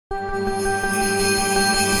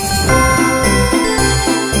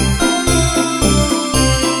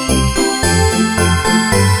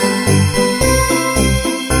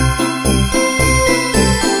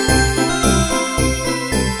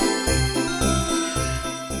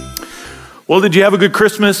Well, did you have a good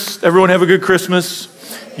Christmas? Everyone have a good Christmas?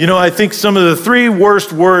 You know, I think some of the three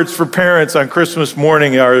worst words for parents on Christmas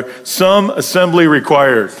morning are some assembly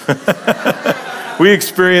required. We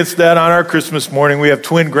experienced that on our Christmas morning. We have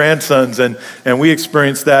twin grandsons, and we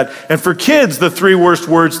experienced that. And for kids, the three worst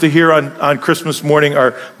words to hear on Christmas morning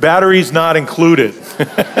are batteries not included.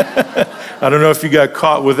 I don't know if you got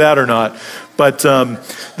caught with that or not. But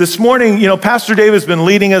this morning, you know, Pastor Dave has been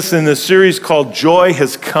leading us in this series called Joy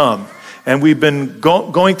Has Come. And we've been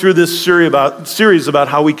going through this series about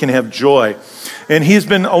how we can have joy. And he's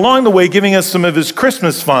been, along the way, giving us some of his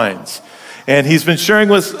Christmas finds. And he's been sharing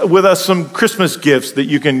with us some Christmas gifts that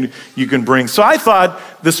you can bring. So I thought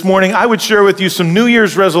this morning I would share with you some New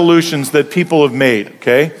Year's resolutions that people have made,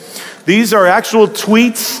 okay? These are actual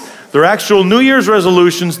tweets. They're actual New Year's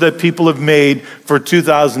resolutions that people have made for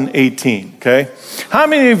 2018, okay? How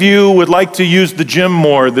many of you would like to use the gym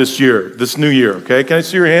more this new year, okay? Can I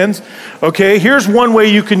see your hands? Okay, here's one way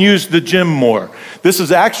you can use the gym more. This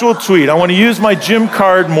is actual tweet. I want to use my gym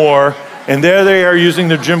card more, and there they are using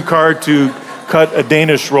their gym card to cut a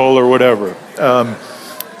Danish roll or whatever.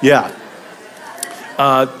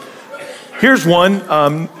 Here's one.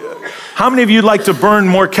 How many of you would like to burn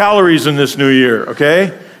more calories in this new year,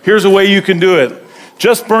 okay? Here's a way you can do it.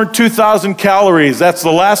 Just burn 2,000 calories. That's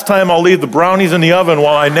the last time I'll leave the brownies in the oven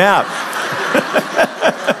while I nap.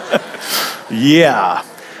 Yeah.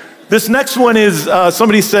 This next one is,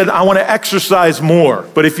 somebody said, I want to exercise more.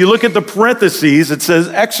 But if you look at the parentheses, it says,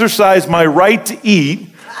 exercise my right to eat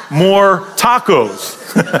more tacos.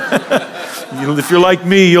 If you're like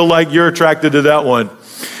me, you're attracted to that one.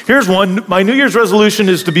 Here's one. My New Year's resolution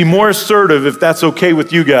is to be more assertive, if that's okay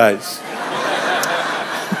with you guys.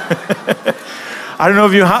 I don't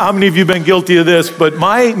know how many of you have been guilty of this, but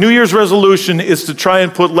my New Year's resolution is to try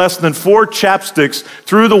and put less than 4 chapsticks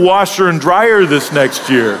through the washer and dryer this next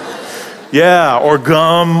year. Yeah, or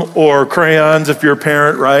gum or crayons if you're a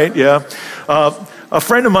parent, right? Yeah. A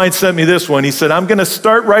friend of mine sent me this one. He said, I'm going to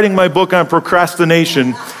start writing my book on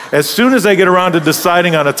procrastination as soon as I get around to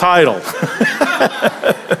deciding on a title.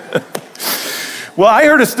 Well, I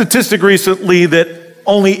heard a statistic recently that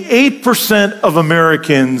only 8% of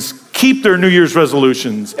Americans keep their New Year's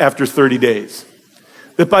resolutions after 30 days.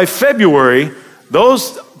 That by February,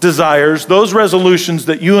 those desires, those resolutions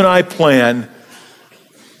that you and I plan,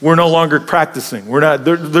 we're no longer practicing.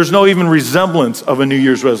 There's no even resemblance of a New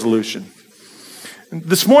Year's resolution.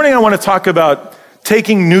 This morning, I want to talk about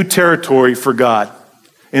taking new territory for God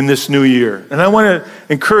in this new year. And I want to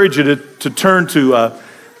encourage you to turn to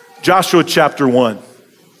Joshua chapter 1.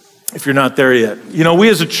 If you're not there yet. You know, we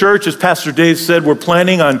as a church, as Pastor Dave said, we're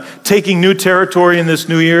planning on taking new territory in this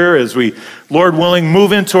new year as we, Lord willing,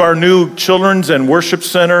 move into our new children's and worship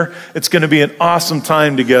center. It's going to be an awesome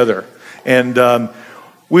time together. And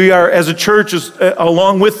we are, as a church,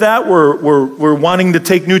 along with that, we're wanting to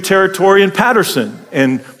take new territory in Patterson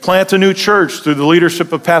and plant a new church through the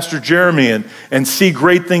leadership of Pastor Jeremy and see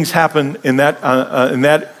great things happen in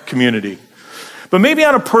that community. But maybe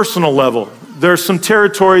on a personal level, there's some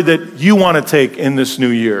territory that you want to take in this new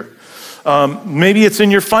year. Maybe it's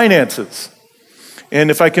in your finances.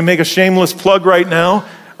 And if I can make a shameless plug right now,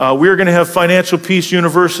 we're going to have Financial Peace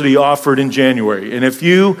University offered in January. And if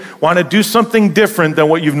you want to do something different than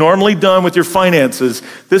what you've normally done with your finances,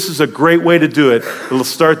 this is a great way to do it. It'll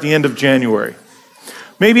start the end of January.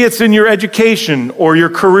 Maybe it's in your education or your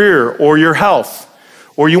career or your health,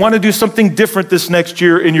 or you want to do something different this next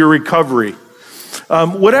year in your recovery.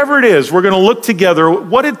 Whatever it is, we're going to look together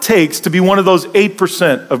what it takes to be one of those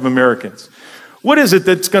 8% of Americans. What is it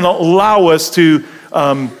that's going to allow us to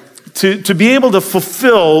be able to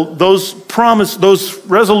fulfill those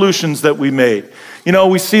resolutions that we made? You know,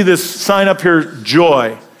 we see this sign up here,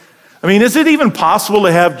 joy. I mean, is it even possible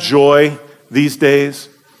to have joy these days?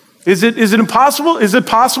 Is it impossible? Is it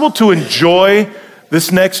possible to enjoy this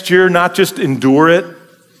next year, not just endure it?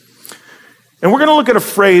 And we're going to look at a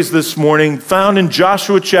phrase this morning found in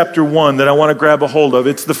Joshua chapter 1 that I want to grab a hold of.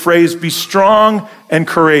 It's the phrase, be strong and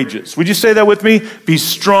courageous. Would you say that with me? Be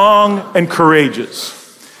strong and courageous.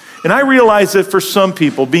 And I realize that for some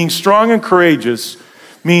people, being strong and courageous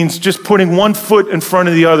means just putting one foot in front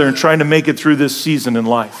of the other and trying to make it through this season in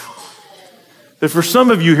life. That for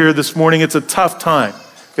some of you here this morning, it's a tough time.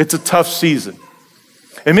 It's a tough season.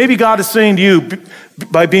 And maybe God is saying to you,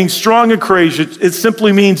 by being strong and courageous, it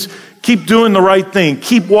simply means keep doing the right thing,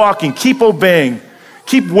 keep walking, keep obeying,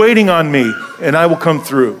 keep waiting on me, and I will come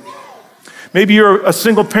through. Maybe you're a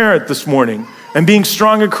single parent this morning, and being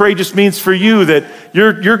strong and courageous means for you that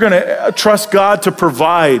you're going to trust God to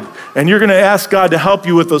provide, and you're going to ask God to help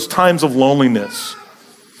you with those times of loneliness.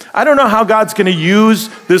 I don't know how God's going to use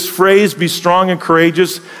this phrase, be strong and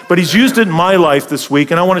courageous, but he's used it in my life this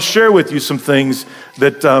week, and I want to share with you some things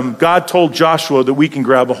that God told Joshua that we can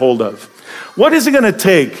grab a hold of. What is it going to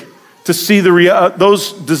take to see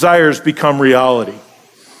those desires become reality?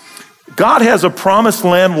 God has a promised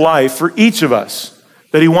land life for each of us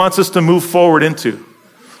that he wants us to move forward into.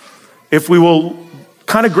 If we will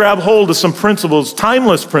kind of grab hold of some principles,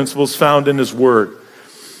 timeless principles found in his word.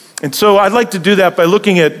 And so I'd like to do that by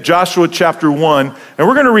looking at Joshua chapter 1, and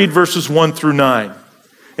we're going to read verses 1 through 9.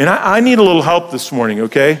 And I need a little help this morning,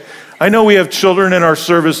 okay? I know we have children in our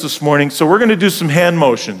service this morning, so we're going to do some hand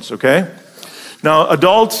motions, okay? Now,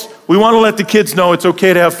 adults, we want to let the kids know it's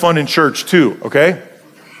okay to have fun in church too, okay?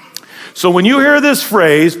 So when you hear this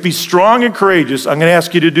phrase, be strong and courageous, I'm going to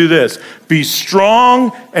ask you to do this. Be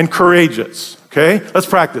strong and courageous, okay? Let's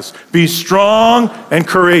practice. Be strong and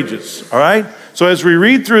courageous, all right? So as we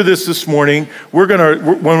read through this morning,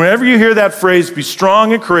 whenever you hear that phrase, be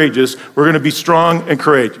strong and courageous, we're going to be strong and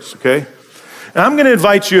courageous, okay? And I'm going to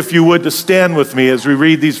invite you, if you would, to stand with me as we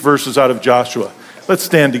read these verses out of Joshua. Let's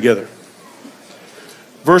stand together.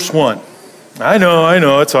 Verse 1. I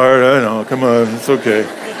know, it's hard, I know, come on, it's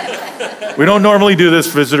okay. We don't normally do this,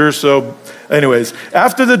 visitors, so anyways.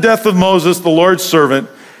 After the death of Moses, the Lord's servant,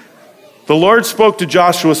 the Lord spoke to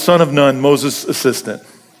Joshua, son of Nun, Moses' assistant.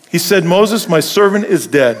 He said, Moses, my servant is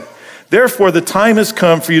dead. Therefore, the time has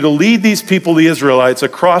come for you to lead these people, the Israelites,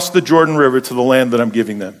 across the Jordan River to the land that I'm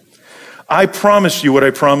giving them. I promise you what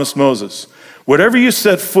I promised Moses. Wherever you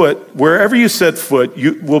set foot,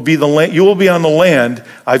 you will be on the land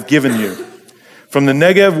I've given you. From the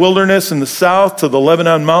Negev wilderness in the south to the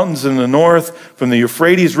Lebanon mountains in the north, from the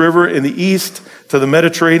Euphrates River in the east to the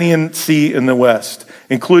Mediterranean Sea in the west,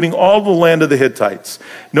 including all the land of the Hittites.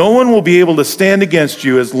 No one will be able to stand against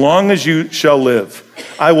you as long as you shall live.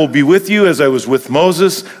 I will be with you as I was with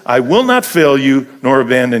Moses. I will not fail you nor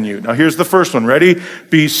abandon you. Now here's the first one. Ready?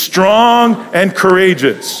 Be strong and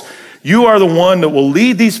courageous. You are the one that will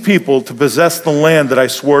lead these people to possess the land that I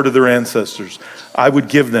swore to their ancestors I would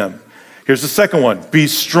give them. Here's the second one. Be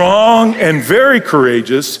strong and very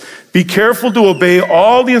courageous. Be careful to obey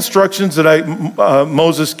all the instructions that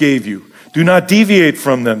Moses gave you. Do not deviate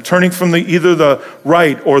from them, turning from either the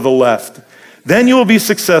right or the left. Then you will be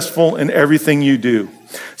successful in everything you do.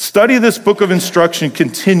 Study this book of instruction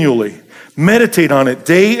continually. Meditate on it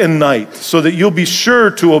day and night so that you'll be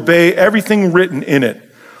sure to obey everything written in it.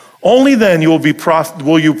 Only then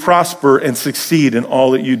will you prosper and succeed in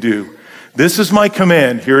all that you do. This is my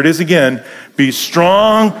command. Here it is again. Be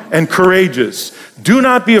strong and courageous. Do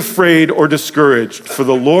not be afraid or discouraged, for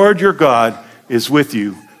the Lord your God is with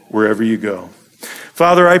you wherever you go.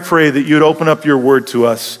 Father, I pray that you'd open up your word to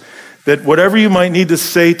us, that whatever you might need to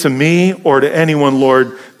say to me or to anyone,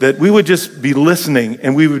 Lord, that we would just be listening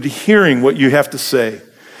and we would be hearing what you have to say.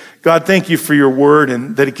 God, thank you for your word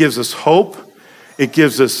and that it gives us hope. It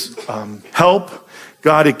gives us help.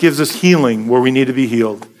 God, it gives us healing where we need to be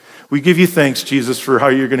healed. We give you thanks, Jesus, for how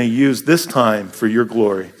you're going to use this time for your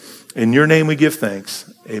glory. In your name we give thanks.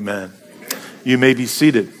 Amen. You may be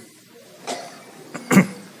seated.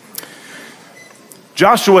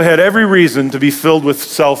 Joshua had every reason to be filled with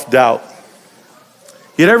self-doubt.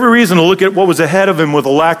 He had every reason to look at what was ahead of him with a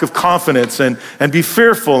lack of confidence and be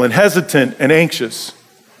fearful and hesitant and anxious.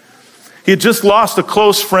 He had just lost a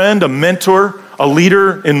close friend, a mentor, a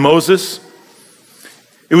leader in Moses.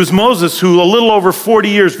 It was Moses who, a little over 40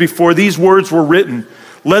 years before these words were written,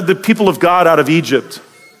 led the people of God out of Egypt.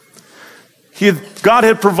 God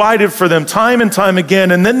had provided for them time and time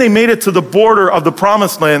again, and then they made it to the border of the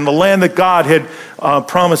promised land, the land that God had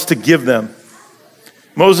promised to give them.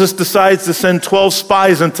 Moses decides to send 12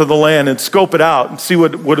 spies into the land and scope it out and see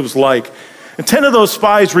what it was like. And 10 of those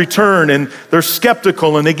spies return, and they're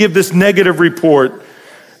skeptical, and they give this negative report.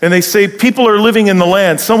 And they say, people are living in the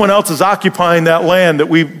land. Someone else is occupying that land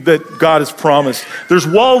that God has promised. There's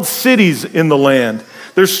walled cities in the land.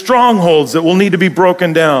 There's strongholds that will need to be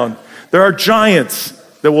broken down. There are giants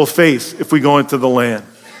that we'll face if we go into the land.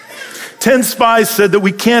 10 spies said that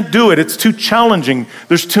we can't do it. It's too challenging.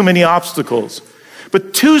 There's too many obstacles.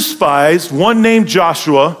 But 2 spies, one named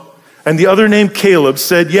Joshua and the other named Caleb,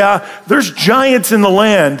 said, yeah, there's giants in the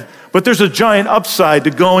land, but there's a giant upside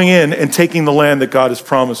to going in and taking the land that God has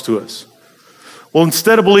promised to us. Well,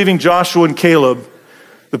 instead of believing Joshua and Caleb,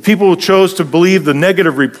 the people chose to believe the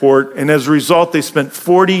negative report, and as a result, they spent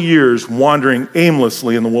 40 years wandering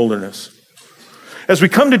aimlessly in the wilderness. As we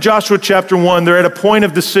come to Joshua chapter 1, they're at a point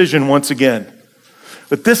of decision once again.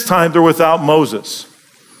 But this time, they're without Moses.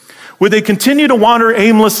 Would they continue to wander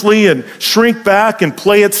aimlessly and shrink back and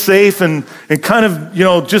play it safe and kind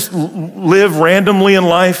of, just live randomly in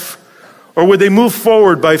life? Or would they move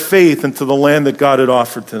forward by faith into the land that God had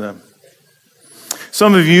offered to them?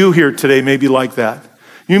 Some of you here today may be like that.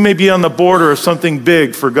 You may be on the border of something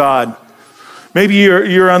big for God. Maybe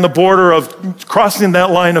you're on the border of crossing that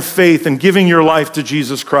line of faith and giving your life to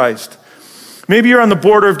Jesus Christ. Maybe you're on the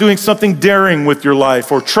border of doing something daring with your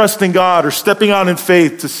life, or trusting God, or stepping out in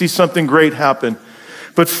faith to see something great happen.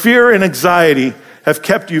 But fear and anxiety have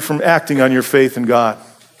kept you from acting on your faith in God.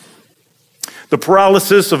 The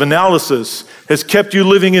paralysis of analysis has kept you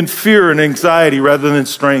living in fear and anxiety rather than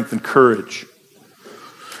strength and courage.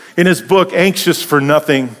 In his book, Anxious for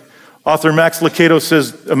Nothing, author Max Lucado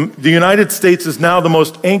says, the United States is now the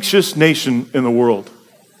most anxious nation in the world.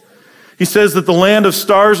 He says that the land of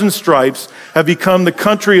stars and stripes have become the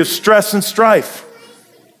country of stress and strife.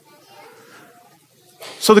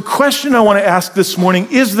 So the question I want to ask this morning,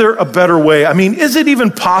 is there a better way? I mean, is it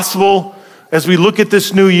even possible as we look at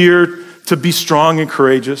this new year to be strong and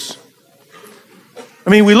courageous?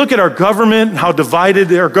 I mean, we look at our government and how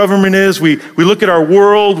divided our government is. We look at our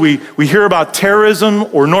world. We hear about terrorism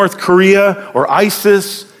or North Korea or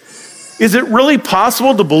ISIS. Is it really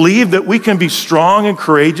possible to believe that we can be strong and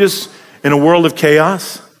courageous in a world of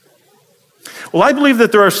chaos? Well, I believe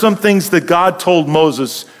that there are some things that God told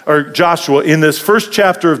Moses or Joshua in this first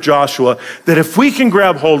chapter of Joshua that if we can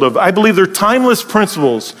grab hold of, I believe they're timeless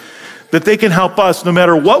principles that they can help us no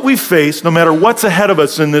matter what we face, no matter what's ahead of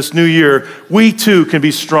us in this new year, we too can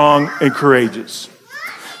be strong and courageous.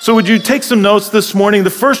 So would you take some notes this morning?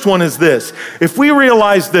 The first one is this. If we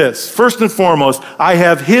realize this, first and foremost, I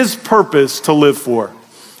have his purpose to live for.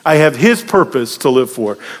 I have his purpose to live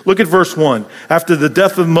for. Look at verse 1. After the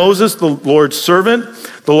death of Moses, the Lord's servant,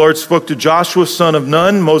 the Lord spoke to Joshua, son of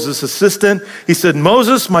Nun, Moses' assistant. He said,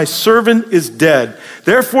 Moses, my servant, is dead.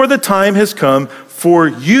 Therefore, the time has come for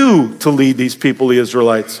you to lead these people, the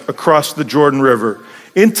Israelites, across the Jordan River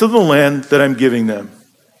into the land that I'm giving them.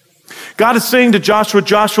 God is saying to Joshua,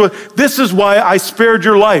 Joshua, this is why I spared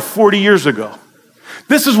your life 40 years ago.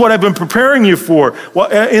 This is what I've been preparing you for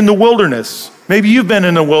in the wilderness. Maybe you've been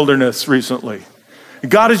in the wilderness recently.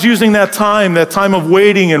 God is using that time of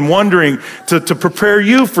waiting and wondering to prepare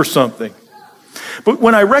you for something. But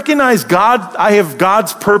when I recognize God, I have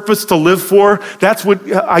God's purpose to live for. That's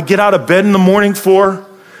what I get out of bed in the morning for,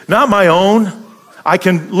 not my own. I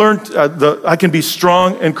can I can be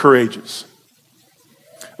strong and courageous.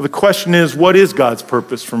 The question is, what is God's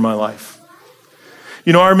purpose for my life?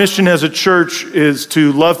 Our mission as a church is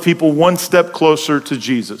to love people one step closer to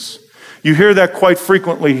Jesus. You hear that quite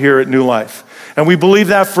frequently here at New Life. And we believe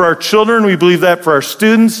that for our children, we believe that for our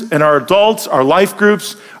students and our adults, our life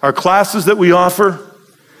groups, our classes that we offer.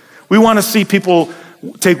 We want to see people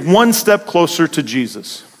take one step closer to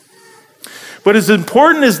Jesus. But as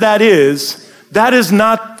important as that is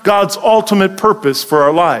not God's ultimate purpose for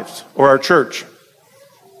our lives or our church.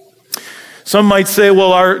 Some might say,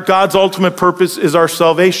 well, God's ultimate purpose is our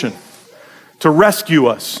salvation, to rescue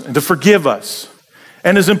us and to forgive us.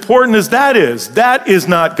 And as important as that is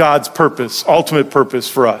not God's purpose, ultimate purpose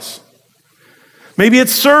for us. Maybe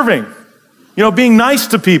it's serving, being nice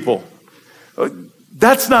to people.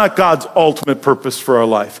 That's not God's ultimate purpose for our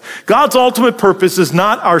life. God's ultimate purpose is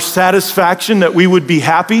not our satisfaction, that we would be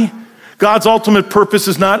happy. God's ultimate purpose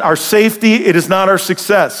is not our safety. It is not our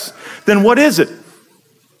success. Then what is it?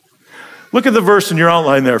 Look at the verse in your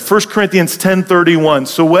outline there, 1 Corinthians 10:31.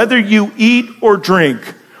 So whether you eat or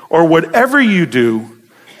drink or whatever you do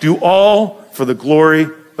all for the glory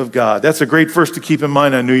of God. That's a great verse to keep in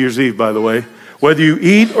mind on New Year's Eve, by the way. Whether you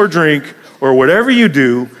eat or drink or whatever you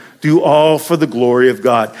do all for the glory of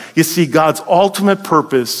God. You see, God's ultimate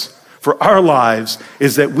purpose for our lives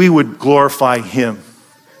is that we would glorify him,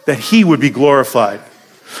 that he would be glorified.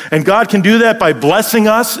 And God can do that by blessing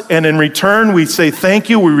us, and in return, we say thank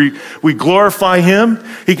you, we glorify him.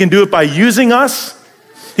 He can do it by using us.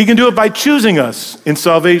 He can do it by choosing us in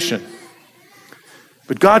salvation.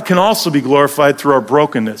 But God can also be glorified through our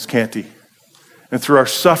brokenness, can't he? And through our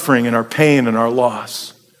suffering and our pain and our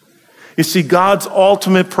loss. You see, God's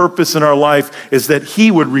ultimate purpose in our life is that he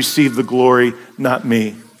would receive the glory, not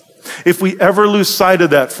me. If we ever lose sight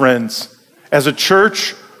of that, friends, as a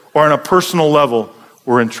church or on a personal level,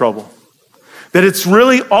 we're in trouble. That it's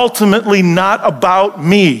really ultimately not about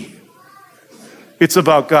me. It's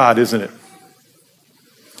about God, isn't it?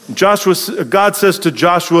 God says to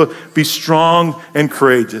Joshua, be strong and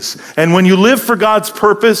courageous. And when you live for God's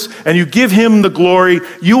purpose and you give him the glory,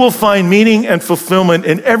 you will find meaning and fulfillment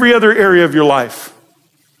in every other area of your life.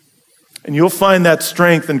 And you'll find that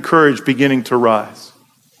strength and courage beginning to rise.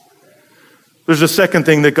 There's a second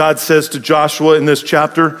thing that God says to Joshua in this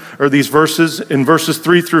chapter, or these verses. In verses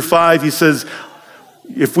 3 through 5, he says,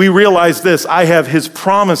 if we realize this, I have his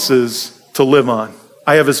promises to live on.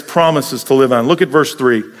 I have his promises to live on. Look at verse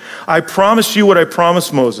 3. I promise you what I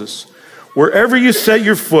promised Moses. Wherever you set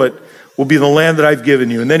your foot will be the land that I've given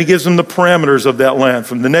you. And then he gives them the parameters of that land,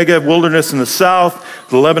 from the Negev wilderness in the south,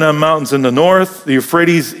 the Lebanon mountains in the north, the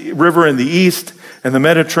Euphrates River in the east, and the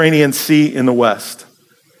Mediterranean Sea in the west.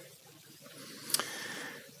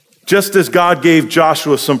 Just as God gave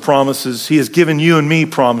Joshua some promises, he has given you and me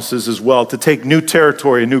promises as well to take new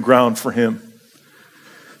territory and new ground for him.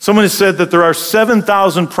 Someone has said that there are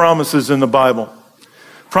 7,000 promises in the Bible.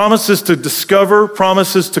 Promises to discover,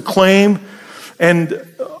 promises to claim. And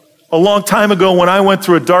a long time ago, when I went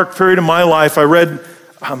through a dark period of my life, I read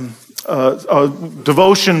a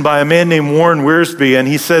devotion by a man named Warren Wiersbe, and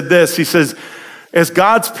he said this. He says, as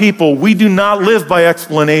God's people, we do not live by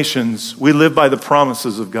explanations. We live by the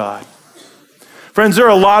promises of God. Friends, there are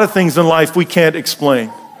a lot of things in life we can't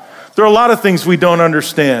explain. There are a lot of things we don't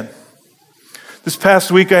understand. This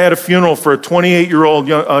past week, I had a funeral for a 28-year-old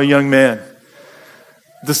young man.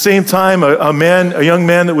 At the same time, a young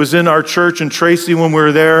man that was in our church in Tracy when we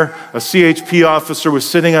were there, a CHP officer was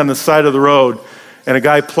sitting on the side of the road, and a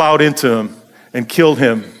guy plowed into him and killed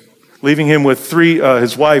him, leaving him with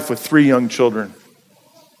his wife with 3 young children.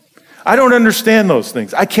 I don't understand those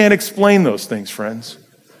things. I can't explain those things, friends.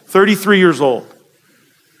 33 years old.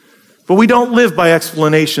 But we don't live by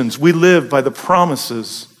explanations. We live by the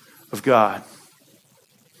promises of God.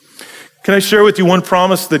 Can I share with you one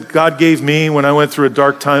promise that God gave me when I went through a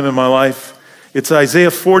dark time in my life? It's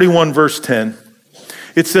Isaiah 41, verse 10.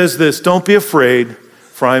 It says this, don't be afraid,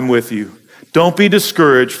 for I am with you. Don't be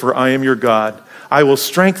discouraged, for I am your God. I will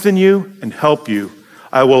strengthen you and help you.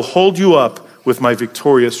 I will hold you up with my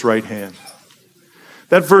victorious right hand.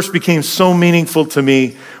 That verse became so meaningful to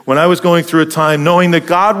me when I was going through a time knowing that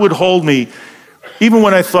God would hold me even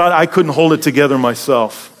when I thought I couldn't hold it together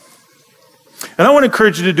myself. And I want to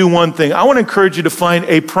encourage you to do one thing. I want to encourage you to find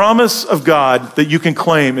a promise of God that you can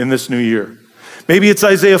claim in this new year. Maybe it's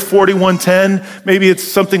Isaiah 41:10. Maybe it's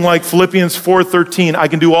something like Philippians 4:13. I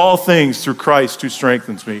can do all things through Christ who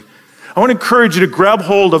strengthens me. I want to encourage you to grab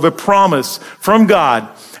hold of a promise from God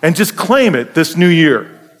and just claim it this new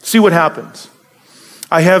year. See what happens.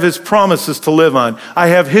 I have his promises to live on. I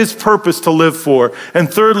have his purpose to live for.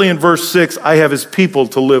 And thirdly, in verse 6, I have his people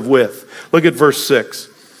to live with. Look at verse 6.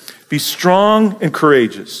 Be strong and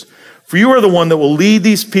courageous, for you are the one that will lead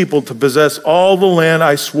these people to possess all the land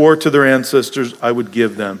I swore to their ancestors I would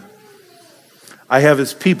give them. I have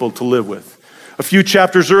his people to live with. A few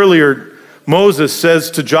chapters earlier, Moses says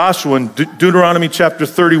to Joshua in Deuteronomy chapter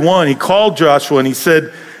 31, he called Joshua and he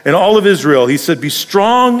said, and all of Israel, he said, be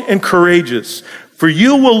strong and courageous, for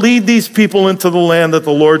you will lead these people into the land that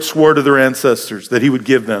the Lord swore to their ancestors that he would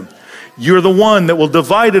give them. You're the one that will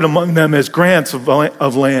divide it among them as grants of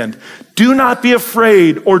land. Do not be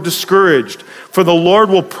afraid or discouraged, for the Lord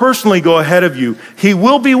will personally go ahead of you. He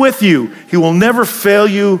will be with you. He will never fail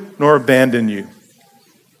you nor abandon you.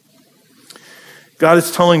 God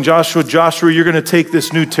is telling Joshua, you're going to take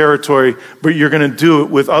this new territory, but you're going to do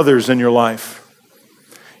it with others in your life.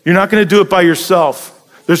 You're not going to do it by yourself.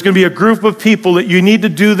 There's going to be a group of people that you need to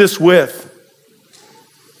do this with.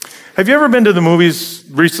 Have you ever been to the movies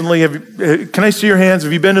recently? Can I see your hands?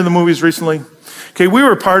 Have you been to the movies recently? Okay, we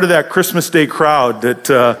were part of that Christmas Day crowd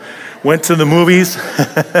that went to the movies.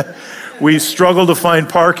 We struggled to find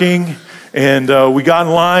parking, and we got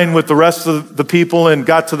in line with the rest of the people and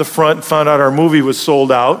got to the front and found out our movie was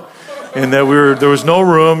sold out and that there was no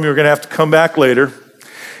room. We were going to have to come back later.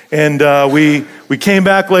 And we came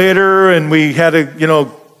back later, and we had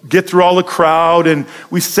to, get through all the crowd, and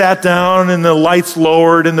we sat down, and the lights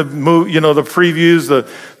lowered, and the previews,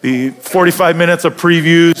 the 45 minutes of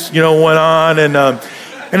previews, went on, and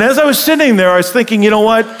as I was sitting there, I was thinking, you know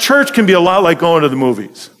what? Church can be a lot like going to the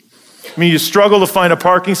movies. I mean, you struggle to find a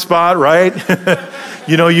parking spot, right?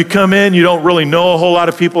 You come in, you don't really know a whole lot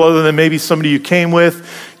of people other than maybe somebody you came with,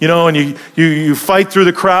 and you fight through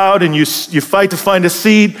the crowd, and you fight to find a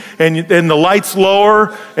seat, and the lights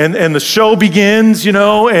lower, and the show begins,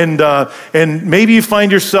 and maybe you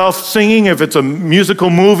find yourself singing if it's a musical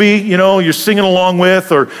movie, you're singing along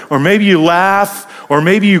with, or maybe you laugh, or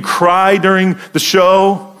maybe you cry during the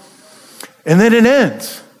show, and then it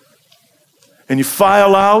ends, and you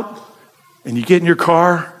file out, and you get in your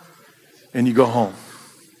car, and you go home.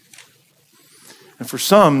 And for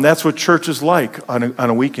some, that's what church is like on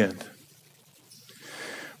a weekend.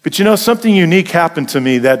 But something unique happened to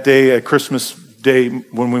me that day at Christmas Day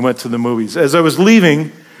when we went to the movies. As I was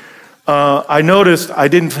leaving, I noticed I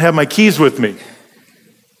didn't have my keys with me.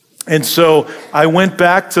 And so I went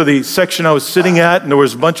back to the section I was sitting at, and there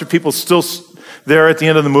was a bunch of people still there at the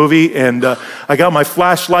end of the movie, and I got my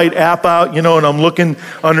flashlight app out, and I'm looking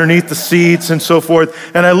underneath the seats and so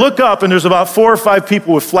forth, and I look up, and there's about 4 or 5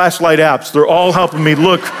 people with flashlight apps. They're all helping me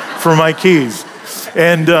look for my keys.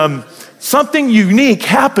 And something unique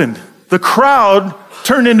happened. The crowd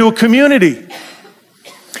turned into a community.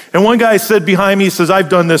 And one guy said behind me, he says, I've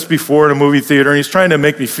done this before in a movie theater, and he's trying to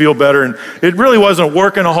make me feel better, and it really wasn't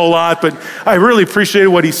working a whole lot, but I really appreciated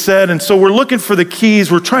what he said, and so we're looking for the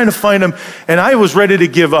keys, we're trying to find them, and I was ready to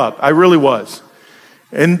give up. I really was.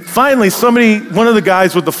 And finally, one of the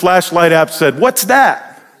guys with the flashlight app said, what's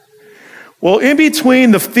that? Well, in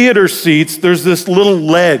between the theater seats, there's this little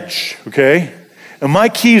ledge, okay? And my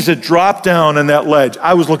keys had dropped down on that ledge.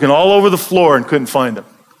 I was looking all over the floor and couldn't find them.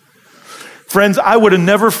 Friends, I would have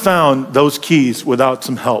never found those keys without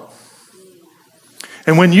some help.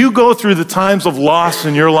 And when you go through the times of loss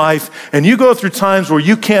in your life, and you go through times where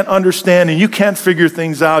you can't understand and you can't figure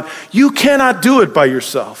things out, you cannot do it by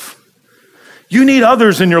yourself. You need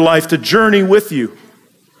others in your life to journey with you.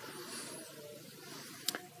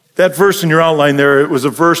 That verse in your outline there, it was a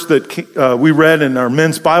verse that we read in our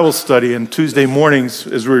men's Bible study on Tuesday mornings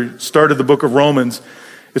as we started the book of Romans.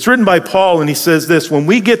 It's written by Paul, and he says this, when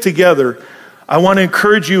we get together, I want to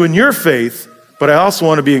encourage you in your faith, but I also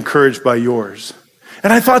want to be encouraged by yours.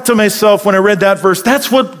 And I thought to myself when I read that verse, that's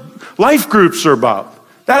what life groups are about.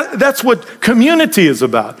 That's what community is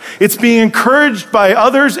about. It's being encouraged by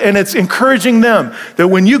others, and it's encouraging them. That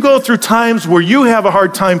when you go through times where you have a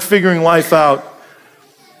hard time figuring life out,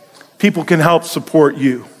 people can help support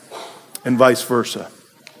you, and vice versa.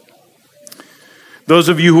 Those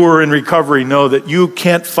of you who are in recovery know that you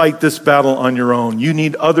can't fight this battle on your own. You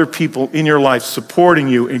need other people in your life supporting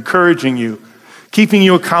you, encouraging you, keeping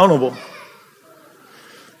you accountable.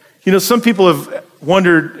 Some people have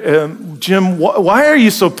wondered, Jim, why are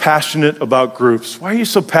you so passionate about groups? Why are you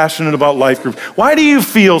so passionate about life groups? Why do you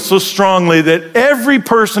feel so strongly that every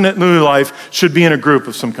person at New Life should be in a group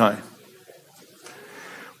of some kind?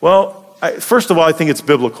 Well, first of all, I think it's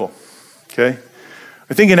biblical, okay?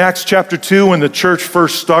 I think in Acts chapter 2, when the church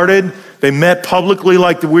first started, they met publicly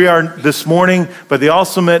like we are this morning, but they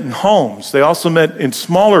also met in homes. They also met in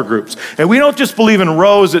smaller groups. And we don't just believe in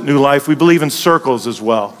rows at New Life, we believe in circles as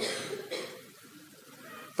well.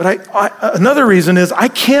 But another reason is I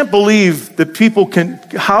can't believe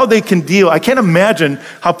that how they can deal. I can't imagine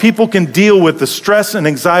how people can deal with the stress and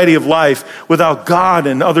anxiety of life without God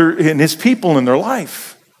and His people in their life.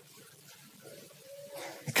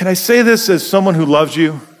 Can I say this as someone who loves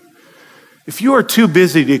you? If you are too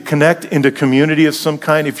busy to connect into community of some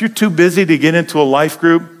kind, if you're too busy to get into a life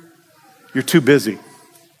group, you're too busy.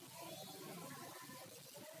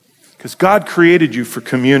 Because God created you for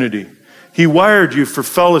community. He wired you for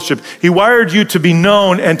fellowship. He wired you to be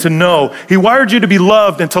known and to know. He wired you to be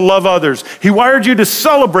loved and to love others. He wired you to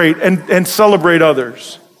celebrate and celebrate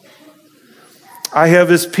others. I have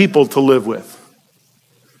His people to live with.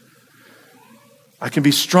 I can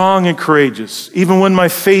be strong and courageous. Even when my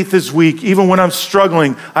faith is weak, even when I'm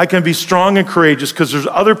struggling, I can be strong and courageous because there's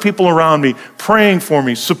other people around me praying for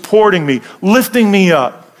me, supporting me, lifting me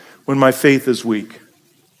up when my faith is weak.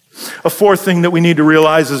 A fourth thing that we need to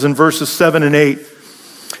realize is in verses 7 and 8,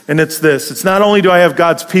 and it's this. It's not only do I have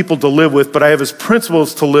God's people to live with, but I have His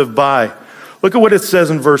principles to live by. Look at what it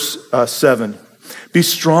says in verse 7. Be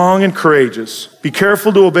strong and courageous. Be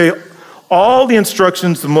careful to obey all the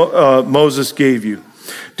instructions Moses gave you.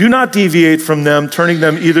 Do not deviate from them, turning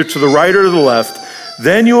them either to the right or to the left.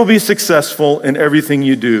 Then you will be successful in everything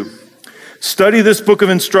you do. Study this book of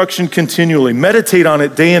instruction continually. Meditate on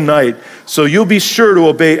it day and night, so you'll be sure to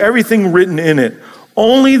obey everything written in it.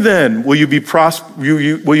 Only then will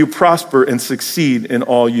you prosper and succeed in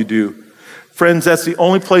all you do. Friends, that's the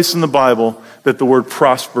only place in the Bible that the word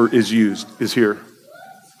prosper is used, is here.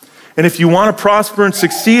 And if you want to prosper and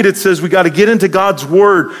succeed, it says we got to get into God's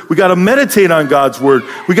word. We got to meditate on God's word.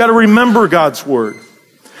 We got to remember God's word.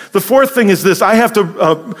 The fourth thing is this. I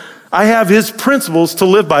have His principles to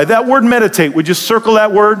live by. That word meditate, would you circle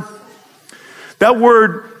that word? That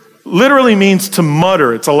word literally means to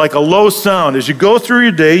mutter. It's like a low sound. As you go through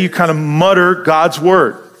your day, you kind of mutter God's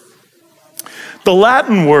word. The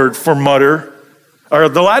Latin word for mutter, or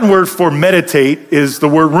the Latin word for meditate, is the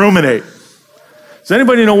word ruminate. Does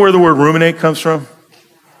anybody know where the word ruminate comes from?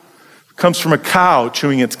 It comes from a cow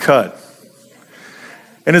chewing its cud.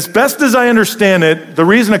 And as best as I understand it, the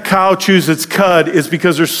reason a cow chews its cud is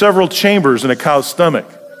because there's several chambers in a cow's stomach.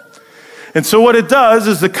 And so what it does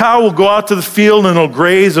is the cow will go out to the field and it'll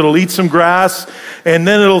graze, it'll eat some grass, and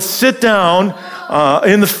then it'll sit down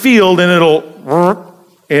in the field and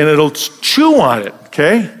it'll chew on it,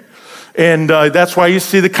 okay? And that's why you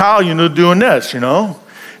see the cow, doing this, And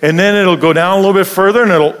then it'll go down a little bit further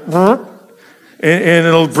and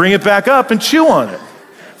it'll bring it back up and chew on it.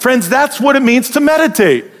 Friends, that's what it means to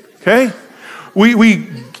meditate, okay?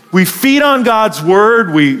 We feed on God's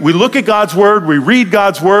word, we look at God's word, we read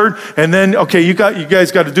God's word, and then, okay, you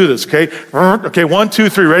guys got to do this, okay? Okay, 1, 2,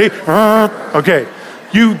 3, ready? Okay,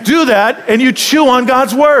 you do that and you chew on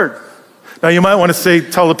God's word. Now you might want to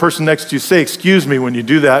tell the person next to you, say excuse me when you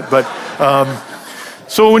do that, but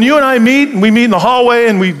so when you and I meet, and we meet in the hallway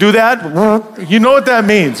and we do that, you know what that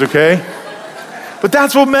means, okay? But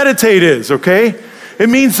that's what meditate is, okay? It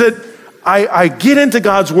means that I get into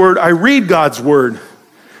God's word, I read God's word,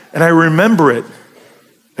 and I remember it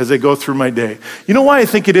as I go through my day. You know why I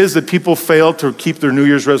think it is that people fail to keep their New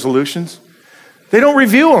Year's resolutions? They don't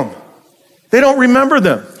review them. They don't remember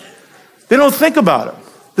them. They don't think about them.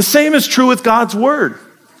 The same is true with God's word.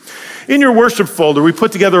 In your worship folder, we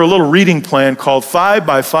put together a little reading plan called 5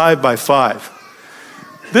 by 5 by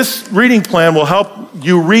 5. This reading plan will help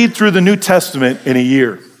you read through the New Testament in a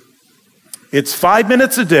year. It's 5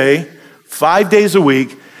 minutes a day, 5 days a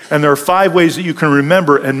week, and there are 5 ways that you can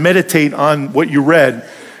remember and meditate on what you read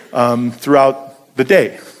throughout the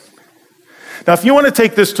day. Now, if you want to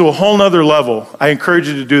take this to a whole nother level, I encourage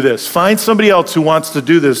you to do this. Find somebody else who wants to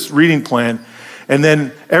do this reading plan, and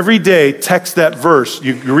then every day text that verse.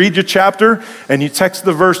 You read your chapter, and you text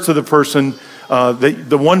the verse to the person,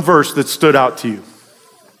 the one verse that stood out to you.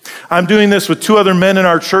 I'm doing this with 2 other men in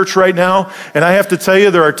our church right now, and I have to tell you,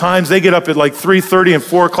 there are times they get up at like 3:30 and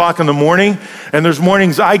 4 o'clock in the morning, and there's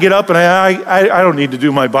mornings I get up and I don't need to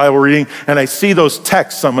do my Bible reading, and I see those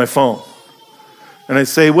texts on my phone. And I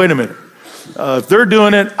say, wait a minute, if they're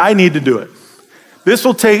doing it, I need to do it. This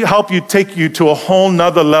will help you take you to a whole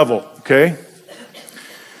nother level, okay?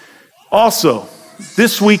 Also,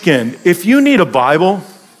 this weekend, if you need a Bible,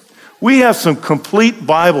 we have some complete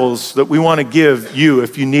Bibles that we want to give you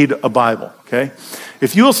if you need a Bible, okay?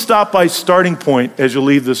 If you'll stop by Starting Point as you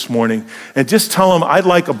leave this morning and just tell them, I'd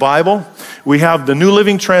like a Bible. We have the New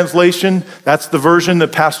Living Translation. That's the version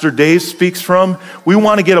that Pastor Dave speaks from. We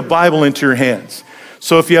want to get a Bible into your hands.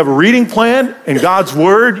 So if you have a reading plan and God's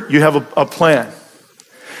Word, you have a plan.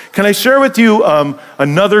 Can I share with you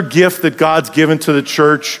another gift that God's given to the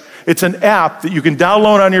church? It's an app that you can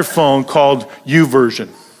download on your phone called YouVersion.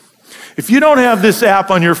 If you don't have this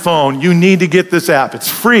app on your phone, you need to get this app. It's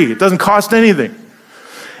free. It doesn't cost anything.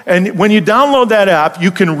 And when you download that app,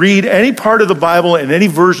 you can read any part of the Bible in any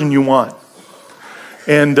version you want.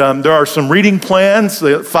 And there are some reading plans,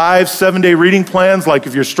 5 7-day reading plans, like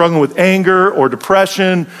if you're struggling with anger or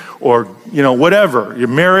depression or whatever, your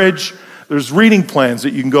marriage, there's reading plans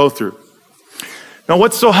that you can go through. Now,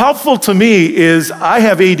 what's so helpful to me is I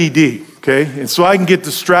have ADD, okay? And so I can get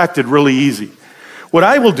distracted really easy. What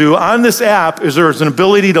I will do on this app is there's an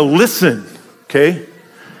ability to listen, okay,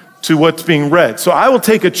 to what's being read. So I will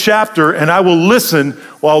take a chapter and I will listen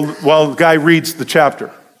while the guy reads the chapter.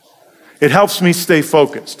 It helps me stay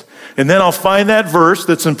focused. And then I'll find that verse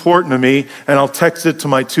that's important to me and I'll text it to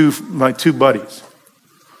my two buddies.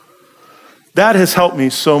 That has helped me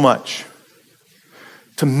so much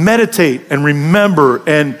to meditate and remember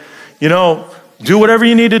and, do whatever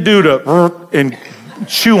you need to do to and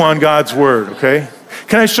chew on God's word, okay?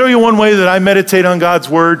 Can I show you one way that I meditate on God's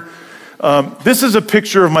word? This is a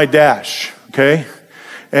picture of my dash, okay?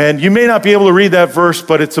 And you may not be able to read that verse,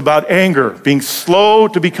 but it's about anger, being slow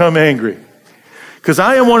to become angry. Because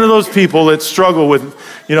I am one of those people that struggle with,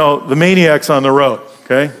 the maniacs on the road,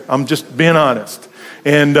 okay? I'm just being honest.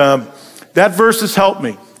 And that verse has helped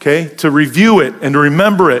me, okay, to review it and to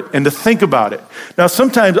remember it and to think about it. Now,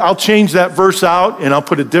 sometimes I'll change that verse out and I'll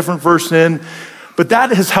put a different verse in, but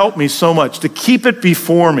that has helped me so much to keep it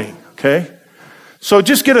before me, okay? So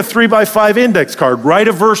just get a 3x5 index card, write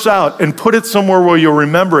a verse out and put it somewhere where you'll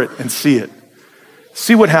remember it and see it.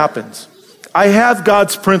 See what happens. I have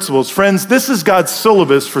God's principles. Friends, this is God's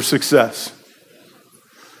syllabus for success.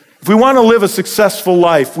 If we want to live a successful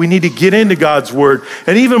life, we need to get into God's word.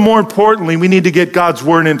 And even more importantly, we need to get God's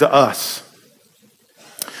word into us.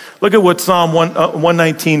 Look at what Psalm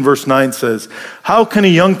 119 verse 9 says. How can a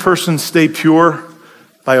young person stay pure?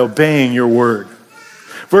 By obeying your word.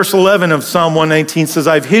 Verse 11 of Psalm 119 says,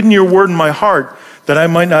 I've hidden your word in my heart that I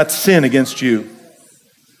might not sin against you.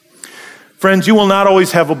 Friends, you will not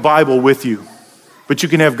always have a Bible with you, but you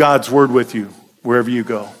can have God's word with you wherever you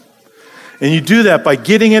go. And you do that by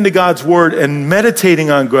getting into God's word and meditating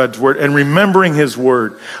on God's word and remembering his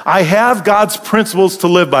word. I have God's principles to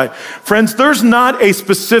live by. Friends, there's not a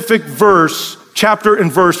specific verse, chapter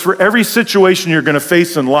and verse for every situation you're going to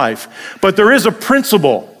face in life, but there is a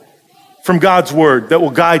principle from God's word that will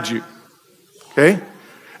guide you, okay?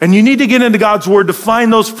 And you need to get into God's word to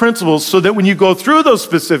find those principles so that when you go through those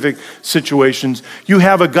specific situations, you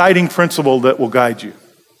have a guiding principle that will guide you.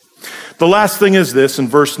 The last thing is this, in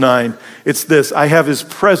verse 9, it's this: I have his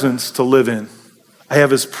presence to live in. I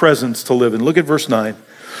have his presence to live in. Look at verse 9.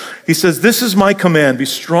 He says, this is my command, be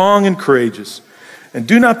strong and courageous, and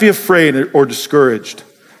do not be afraid or discouraged,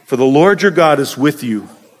 for the Lord your God is with you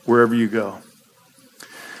wherever you go.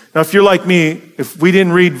 Now, if you're like me, if we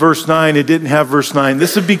didn't read verse 9, it didn't have verse 9,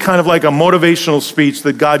 this would be kind of like a motivational speech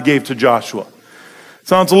that God gave to Joshua.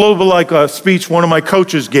 Sounds a little bit like a speech one of my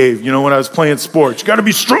coaches gave, when I was playing sports. You got to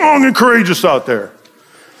be strong and courageous out there.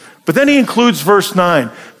 But then he includes verse 9,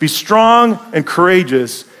 be strong and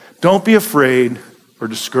courageous. Don't be afraid or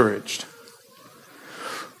discouraged.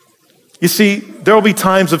 You see, there will be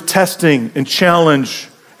times of testing and challenge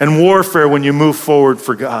and warfare when you move forward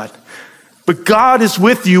for God. But God is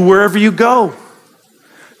with you wherever you go.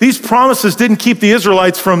 These promises didn't keep the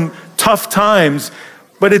Israelites from tough times,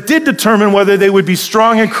 but it did determine whether they would be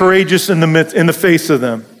strong and courageous in the face of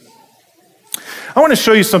them. I want to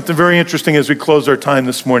show you something very interesting as we close our time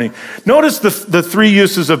this morning. Notice the three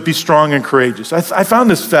uses of be strong and courageous. I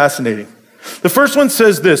found this fascinating. The first one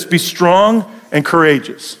says this: be strong and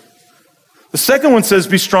courageous. The second one says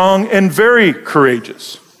be strong and very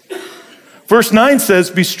courageous. Verse 9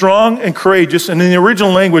 says be strong and courageous, and in the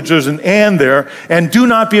original language there's an and there, and do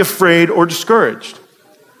not be afraid or discouraged.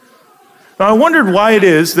 Now, I wondered why it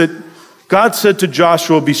is that God said to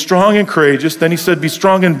Joshua, be strong and courageous. Then he said, be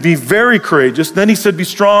strong and be very courageous. Then he said, be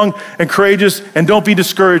strong and courageous and don't be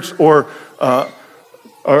discouraged or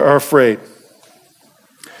afraid.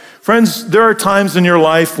 Friends, there are times in your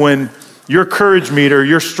life when your courage meter,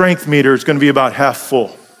 your strength meter is going to be about half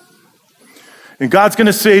full. And God's going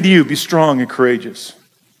to say to you, be strong and courageous.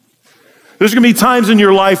 There's going to be times in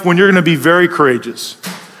your life when you're going to be very courageous.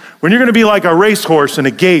 When you're going to be like a racehorse in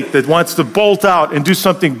a gate that wants to bolt out and do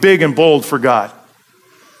something big and bold for God.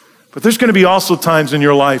 But there's going to be also times in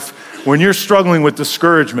your life when you're struggling with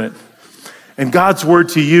discouragement, and God's word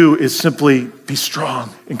to you is simply be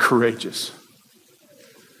strong and courageous.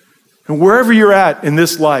 And wherever you're at in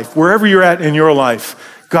this life, wherever you're at in your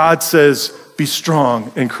life, God says be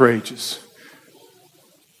strong and courageous.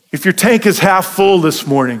 If your tank is half full this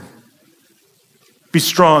morning, be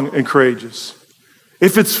strong and courageous.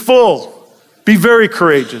 If it's full, be very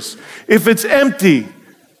courageous. If it's empty,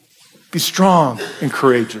 be strong and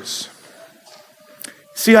courageous.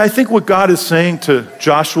 See, I think what God is saying to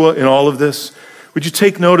Joshua in all of this, would you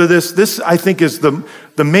take note of this? This, I think, is the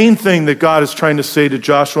main thing that God is trying to say to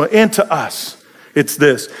Joshua and to us. It's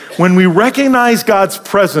this: when we recognize God's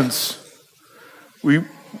presence,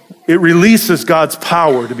 it releases God's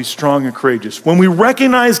power to be strong and courageous. When we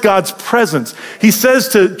recognize God's presence, he says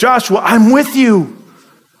to Joshua, I'm with you.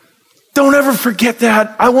 Don't ever forget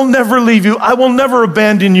that. I will never leave you. I will never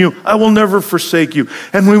abandon you. I will never forsake you.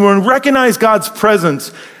 And when we recognize God's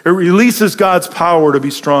presence, it releases God's power to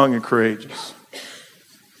be strong and courageous.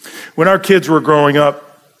 When our kids were growing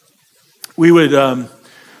up, we would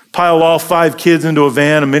pile all 5 kids into a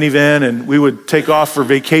minivan, and we would take off for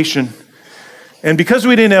vacation. And because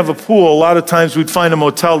we didn't have a pool, a lot of times we'd find a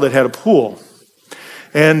motel that had a pool.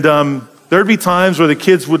 And there'd be times where the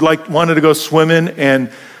kids wanted to go swimming,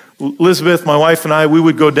 and Elizabeth, my wife, and I, we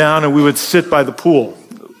would go down and we would sit by the pool.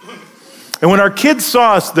 And when our kids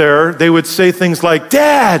saw us there, they would say things like,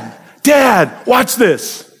 Dad, watch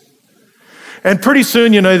this. And pretty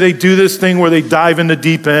soon, they do this thing where they dive in the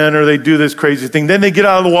deep end, or they do this crazy thing. Then they get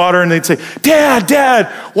out of the water and they'd say,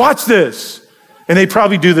 Dad, watch this. And they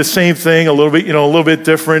probably do the same thing a little bit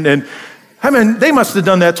different. And they must have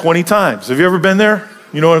done that 20 times. Have you ever been there?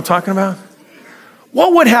 You know what I'm talking about?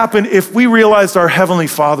 What would happen if we realized our Heavenly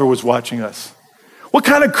Father was watching us? What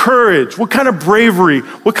kind of courage, what kind of bravery,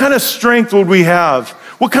 what kind of strength would we have?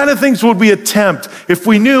 What kind of things would we attempt if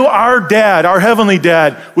we knew our Dad, our Heavenly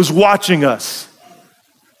Dad, was watching us?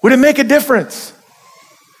 Would it make a difference?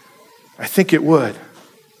 I think it would.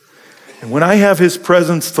 And when I have his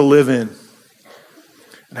presence to live in,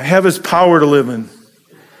 and I have his power to live in,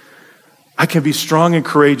 I can be strong and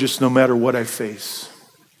courageous no matter what I face.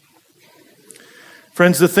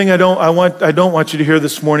 Friends, the thing I don't want you to hear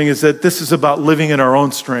this morning is that this is about living in our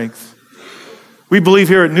own strength. We believe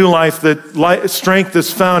here at New Life that strength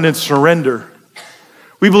is found in surrender.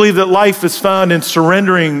 We believe that life is found in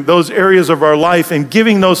surrendering those areas of our life and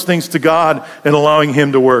giving those things to God and allowing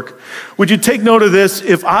Him to work. Would you take note of this?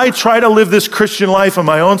 If I try to live this Christian life on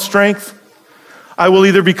my own strength, I will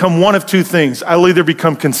either become one of two things. I will either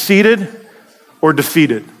become conceited or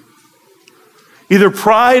defeated. Either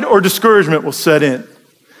pride or discouragement will set in.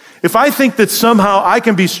 If I think that somehow I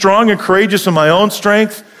can be strong and courageous in my own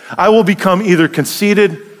strength, I will become either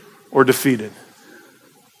conceited or defeated.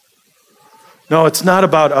 No, it's not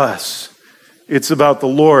about us. It's about the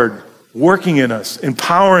Lord working in us,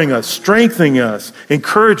 empowering us, strengthening us,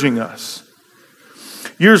 encouraging us.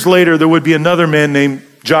 Years later, there would be another man named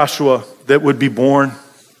Joshua that would be born.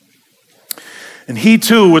 And he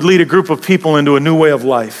too would lead a group of people into a new way of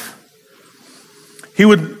life. He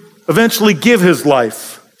would eventually give his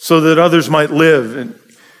life so that others might live. And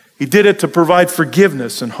he did it to provide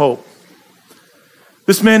forgiveness and hope.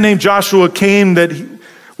 This man named Joshua came that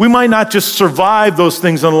we might not just survive those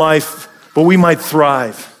things in life, but we might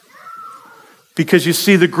thrive. Because you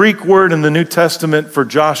see, the Greek word in the New Testament for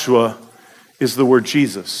Joshua is the word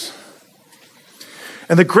Jesus.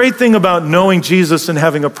 And the great thing about knowing Jesus and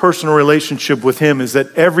having a personal relationship with Him is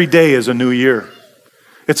that every day is a new year.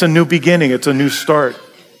 It's a new beginning. It's a new start.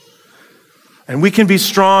 And we can be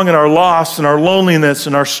strong in our loss and our loneliness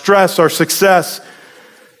and our stress, our success,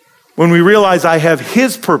 when we realize I have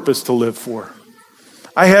His purpose to live for.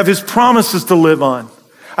 I have His promises to live on.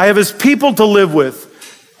 I have His people to live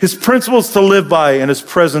with, His principles to live by, and His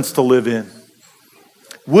presence to live in.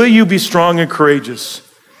 Will you be strong and courageous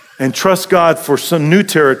and trust God for some new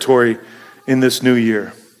territory in this new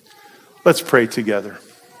year? Let's pray together.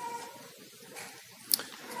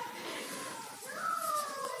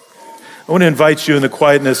 I want to invite you in the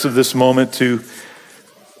quietness of this moment to,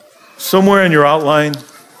 somewhere in your outline,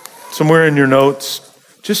 somewhere in your notes,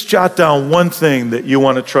 just jot down one thing that you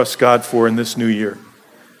want to trust God for in this new year.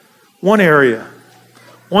 One area.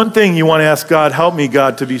 One thing you want to ask God, help me,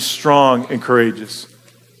 God, to be strong and courageous.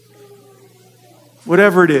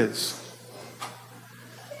 Whatever it is.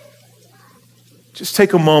 Just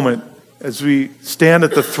take a moment as we stand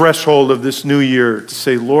at the threshold of this new year to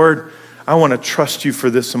say, Lord, I want to trust you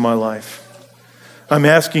for this in my life. I'm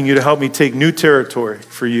asking you to help me take new territory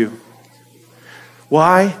for you.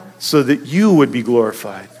 Why? So that you would be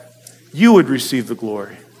glorified. You would receive the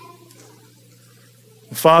glory.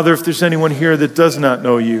 And Father, if there's anyone here that does not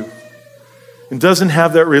know you and doesn't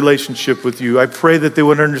have that relationship with you, I pray that they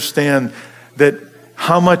would understand that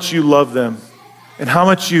how much you love them and how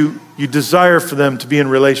much you desire for them to be in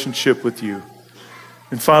relationship with you.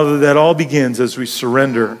 And Father, that all begins as we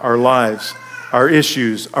surrender our lives, our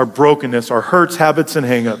issues, our brokenness, our hurts, habits, and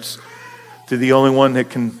hang-ups to the only one that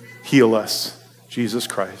can heal us, Jesus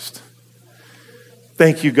Christ.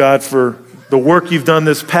 Thank you, God, for the work you've done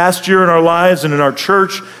this past year in our lives and in our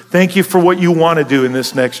church. Thank you for what you want to do in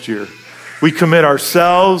this next year. We commit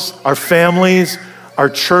ourselves, our families, our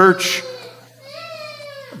church,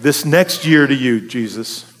 this next year to you,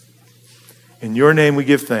 Jesus. In your name we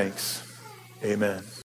give thanks. Amen.